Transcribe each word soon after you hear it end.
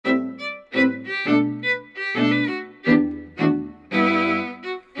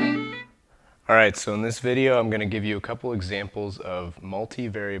Alright, so in this video I'm going to give you a couple examples of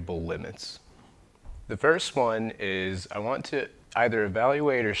multivariable limits. The first one is I want to either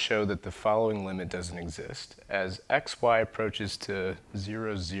evaluate or show that the following limit doesn't exist as xy approaches to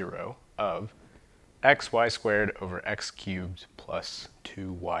 0, 0 of xy squared over x cubed plus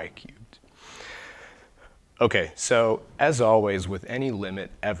 2y cubed. Okay, so as always with any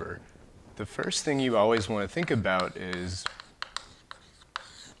limit ever, the first thing you always want to think about is,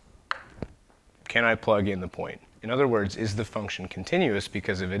 can I plug in the point? In other words, is the function continuous?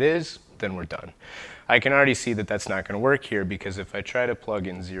 Because if it is, then we're done. I can already see that that's not going to work here because if I try to plug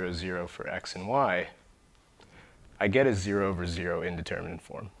in 0, 0 for x and y, I get a 0 over 0 indeterminate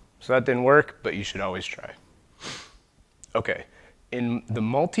form. So that didn't work, but you should always try. Okay, in the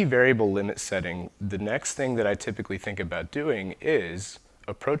multivariable limit setting, the next thing that I typically think about doing is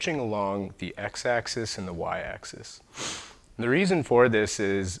approaching along the x-axis and the y-axis. The reason for this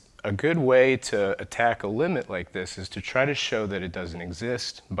is a good way to attack a limit like this is to try to show that it doesn't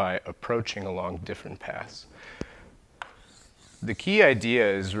exist by approaching along different paths. The key idea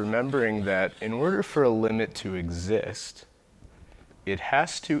is remembering that in order for a limit to exist, it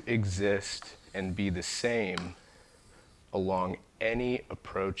has to exist and be the same along any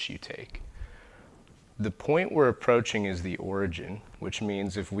approach you take. The point we're approaching is the origin, which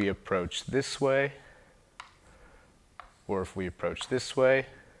means if we approach this way, or if we approach this way,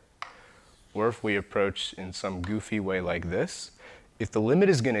 or if we approach in some goofy way like this, if the limit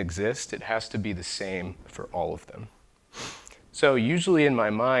is going to exist, it has to be the same for all of them. So usually in my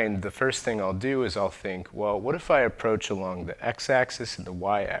mind, the first thing I'll do is I'll think, well, what if I approach along the x-axis and the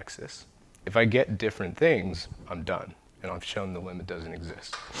y-axis? If I get different things, I'm done, and I've shown the limit doesn't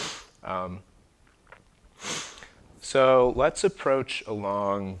exist. So let's approach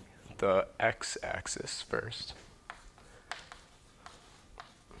along the x-axis first.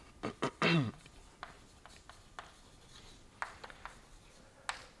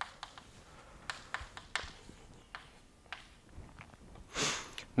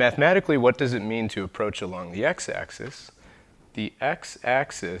 Mathematically, what does it mean to approach along the x-axis? The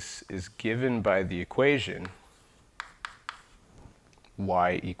x-axis is given by the equation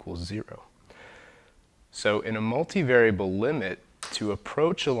y equals 0. So in a multivariable limit, to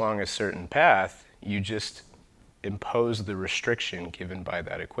approach along a certain path, you just impose the restriction given by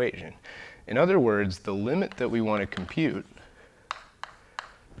that equation. In other words, the limit that we want to compute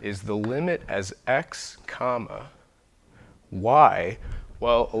is the limit as x comma y.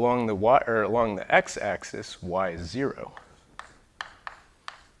 Well, along the x-axis, y is 0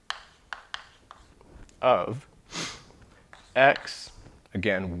 of x,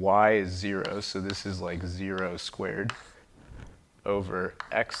 again, y is 0, so this is like 0 squared over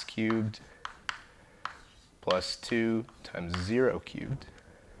x cubed plus 2 times 0 cubed.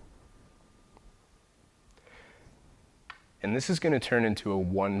 And this is going to turn into a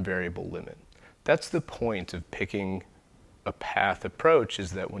one-variable limit. That's the point of picking a path approach,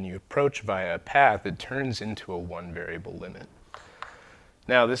 is that when you approach via a path, it turns into a one-variable limit.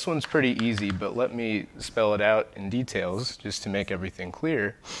 Now, this one's pretty easy, but let me spell it out in details just to make everything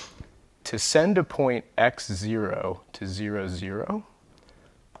clear. To send a point x0 to 0, 0,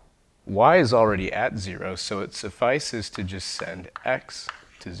 y is already at 0, so it suffices to just send x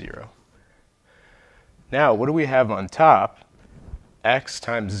to 0. Now, what do we have on top? X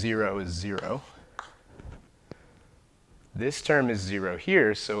times 0 is 0. This term is 0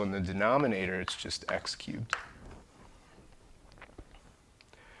 here, so in the denominator it's just x cubed.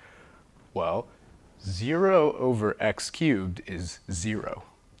 Well, 0 over x cubed is 0.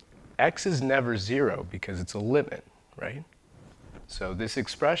 X is never 0 because it's a limit, right? So this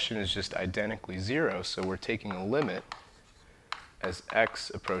expression is just identically 0, so we're taking a limit as x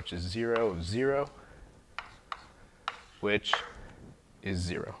approaches 0 of 0, which is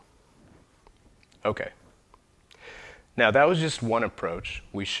 0. Okay. Now that was just one approach.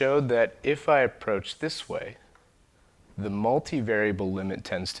 We showed that if I approach this way, the multivariable limit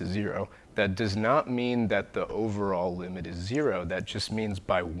tends to 0. That does not mean that the overall limit is 0. That just means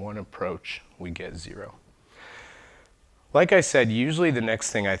by one approach we get 0. Like I said, usually the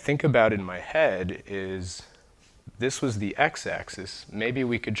next thing I think about in my head is, this was the x-axis. Maybe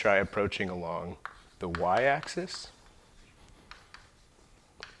we could try approaching along the y-axis.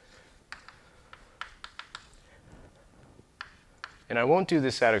 And I won't do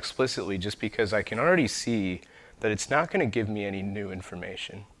this out explicitly just because I can already see that it's not going to give me any new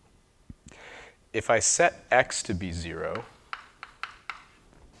information. If I set x to be 0,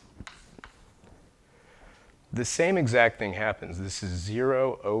 the same exact thing happens. This is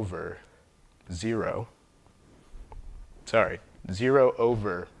 0 over 0. Sorry, 0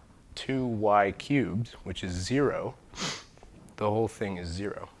 over 2y cubed, which is 0, the whole thing is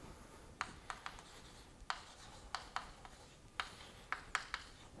 0.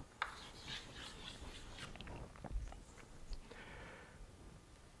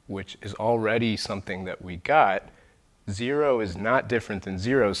 Which is already something that we got. 0 is not different than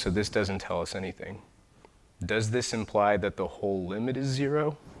 0, so this doesn't tell us anything. Does this imply that the whole limit is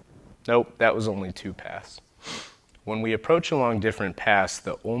 0? Nope, that was only 2 paths. When we approach along different paths,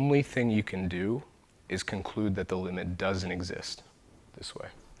 the only thing you can do is conclude that the limit doesn't exist this way.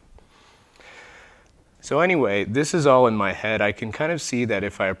 So anyway, this is all in my head. I can kind of see that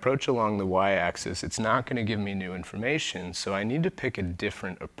if I approach along the y-axis, it's not going to give me new information, so I need to pick a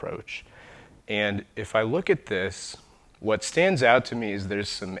different approach. And if I look at this, what stands out to me is there's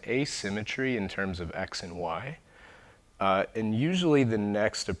some asymmetry in terms of x and y. And usually the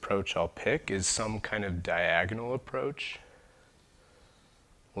next approach I'll pick is some kind of diagonal approach,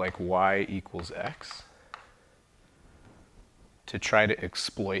 like y equals x, to try to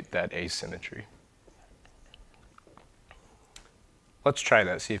exploit that asymmetry. Let's try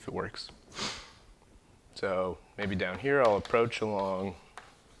that, see if it works. So maybe down here I'll approach along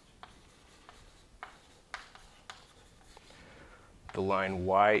the line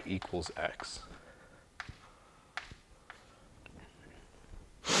y equals x.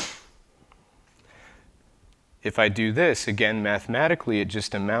 If I do this, again, mathematically, it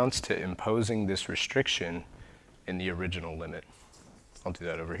just amounts to imposing this restriction in the original limit. I'll do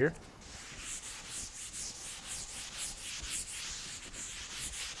that over here.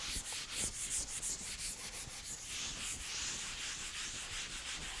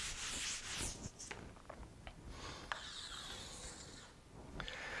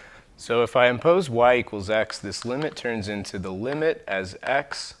 So if I impose y equals x, this limit turns into the limit as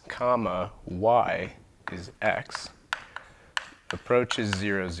x comma y is x approaches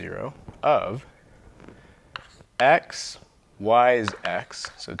 0, 0 of x, y is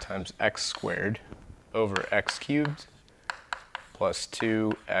x, so times x squared over x cubed plus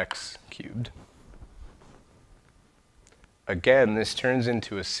 2x cubed. Again, this turns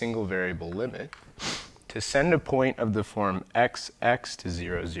into a single variable limit. To send a point of the form x to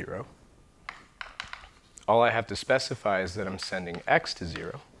 0, 0, all I have to specify is that I'm sending x to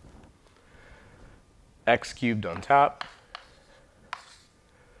 0, x cubed on top,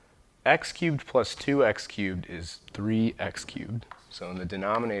 x cubed plus 2x cubed is 3x cubed. So in the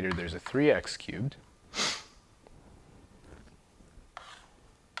denominator, there's a 3x cubed.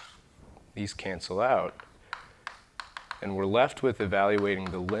 These cancel out. And we're left with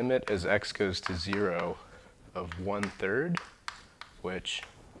evaluating the limit as x goes to 0 of 1/3, which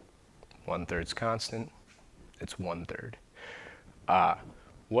 1/3 is constant. It's 1/3.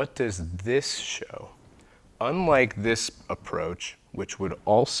 What does this show? Unlike this approach, which would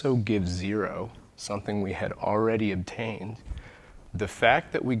also give 0, something we had already obtained, the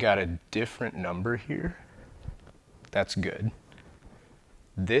fact that we got a different number here, that's good.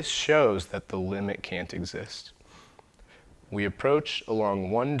 This shows that the limit can't exist. We approach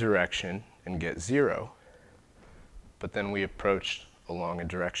along one direction and get 0, but then we approached along a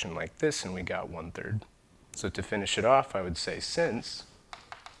direction like this and we got 1/3. So to finish it off, I would say since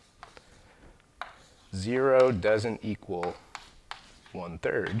 0 doesn't equal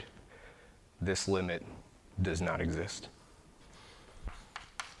 1/3, this limit does not exist.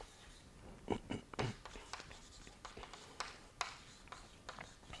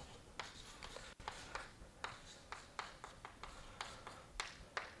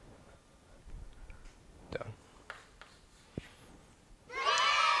 Done.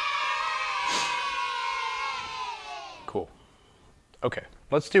 Cool. Okay,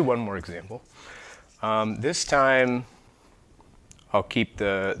 let's do one more example. This time, I'll keep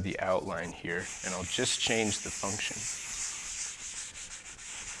the outline here, and I'll just change the function.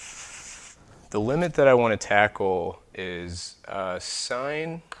 The limit that I want to tackle is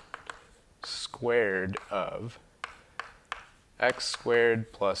sine squared of x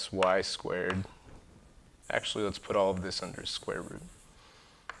squared plus y squared. Actually, let's put all of this under square root.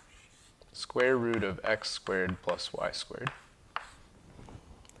 Square root of x squared plus y squared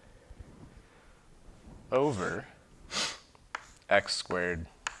over x squared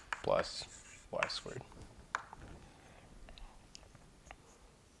plus y squared.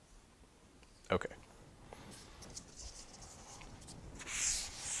 Okay.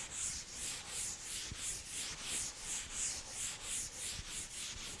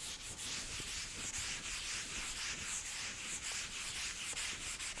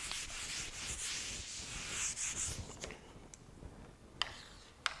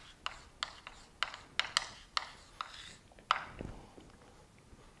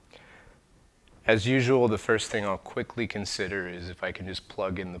 As usual, the first thing I'll quickly consider is if I can just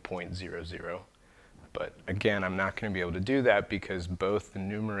plug in the point 0, 0. But again, I'm not going to be able to do that because both the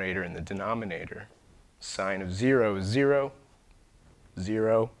numerator and the denominator, sine of 0 is 0,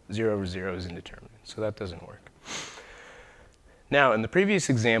 0, 0 over 0 is indeterminate. So that doesn't work. Now, in the previous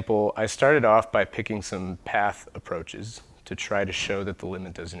example, I started off by picking some path approaches to try to show that the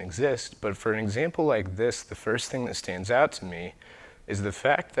limit doesn't exist. But for an example like this, the first thing that stands out to me is the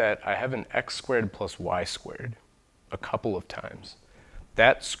fact that I have an x squared plus y squared a couple of times.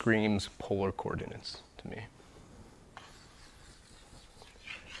 That screams polar coordinates to me.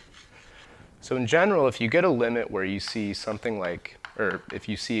 So in general, if you get a limit where you see something like, or if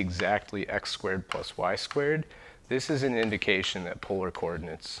you see exactly x squared plus y squared, this is an indication that polar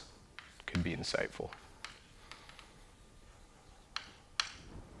coordinates could be insightful.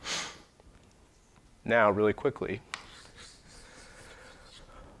 Now, really quickly,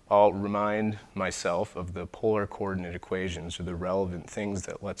 I'll remind myself of the polar coordinate equations, or the relevant things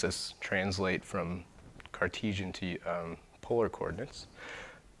that lets us translate from Cartesian to polar coordinates.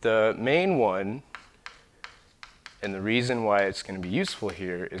 The main one, and the reason why it's going to be useful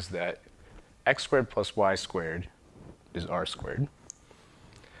here, is that x squared plus y squared is r squared.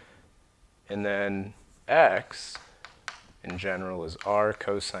 And then x, in general, is r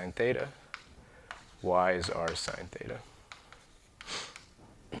cosine theta. Y is r sine theta.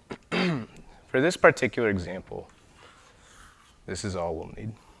 For this particular example, this is all we'll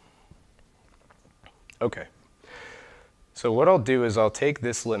need. Okay. So what I'll do is I'll take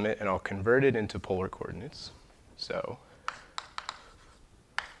this limit and I'll convert it into polar coordinates. So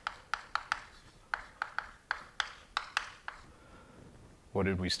what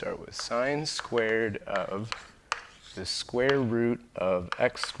did we start with? Sine squared of the square root of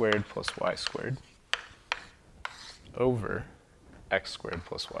x squared plus y squared over x squared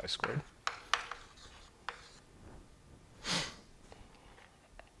plus y squared.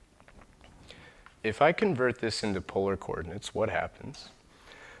 If I convert this into polar coordinates, what happens?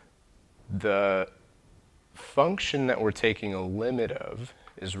 The function that we're taking a limit of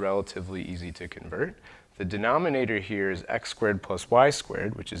is relatively easy to convert. The denominator here is x squared plus y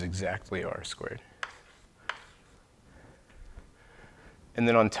squared, which is exactly r squared. And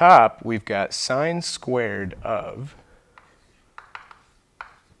then on top, we've got sine squared of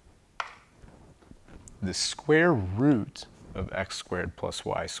the square root of x squared plus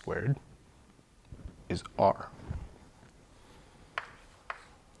y squared is r.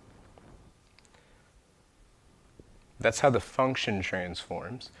 That's how the function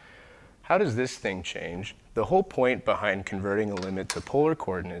transforms. How does this thing change? The whole point behind converting a limit to polar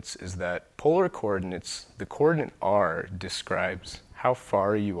coordinates is that polar coordinates, the coordinate r, describes how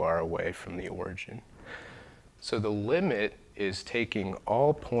far you are away from the origin. So the limit is taking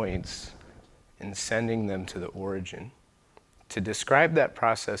all points and sending them to the origin. To describe that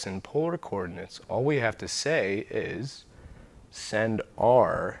process in polar coordinates, all we have to say is send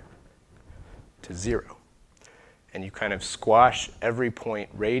r to 0. And you kind of squash every point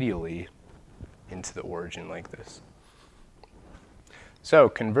radially into the origin like this. So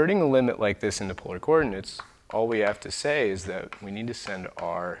converting a limit like this into polar coordinates, all we have to say is that we need to send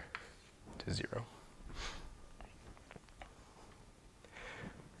r to 0.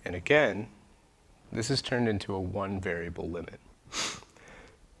 And again, this is turned into a one-variable limit.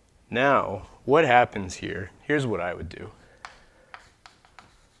 Now, what happens here? Here's what I would do.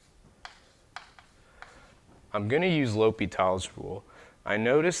 I'm going to use L'Hopital's rule. I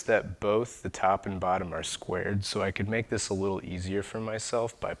noticed that both the top and bottom are squared, so I could make this a little easier for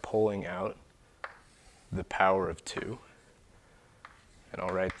myself by pulling out the power of 2. And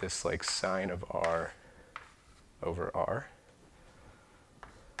I'll write this like sine of r over r.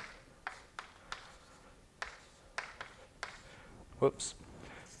 Whoops.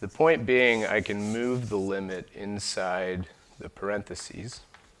 The point being, I can move the limit inside the parentheses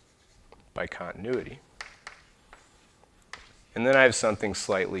by continuity. And then I have something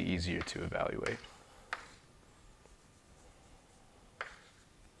slightly easier to evaluate.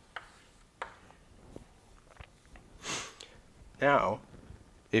 Now,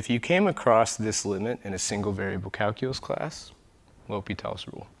 if you came across this limit in a single variable calculus class, L'Hopital's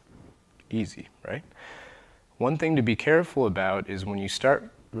rule. Easy, right? One thing to be careful about is when you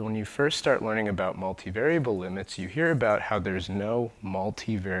first start learning about multivariable limits, you hear about how there's no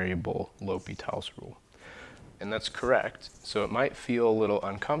multivariable L'Hopital's rule. And that's correct. So it might feel a little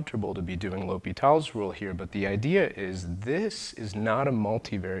uncomfortable to be doing L'Hopital's rule here, but the idea is this is not a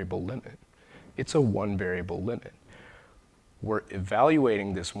multivariable limit. It's a one-variable limit. We're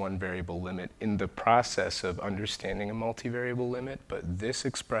evaluating this one-variable limit in the process of understanding a multivariable limit, but this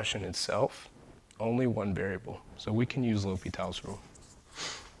expression itself only one variable. So we can use L'Hopital's rule.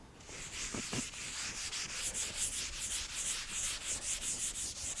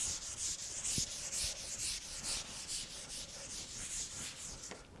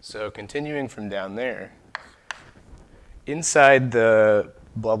 So continuing from down there, inside the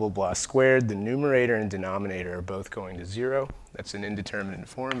blah, blah, blah squared, the numerator and denominator are both going to 0. That's an indeterminate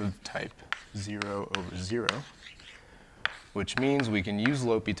form of type 0 over 0, which means we can use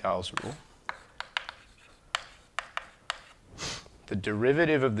L'Hopital's rule. The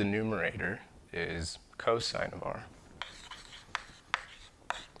derivative of the numerator is cosine of r.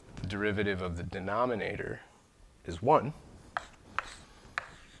 The derivative of the denominator is 1.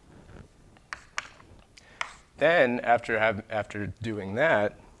 Then, after doing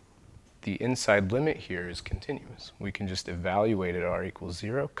that, the inside limit here is continuous. We can just evaluate at r equals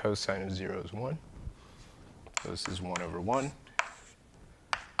 0. Cosine of 0 is 1. So this is 1 over 1.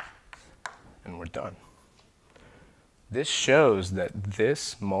 And we're done. This shows that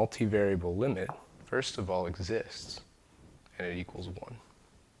this multivariable limit, first of all, exists, and it equals 1.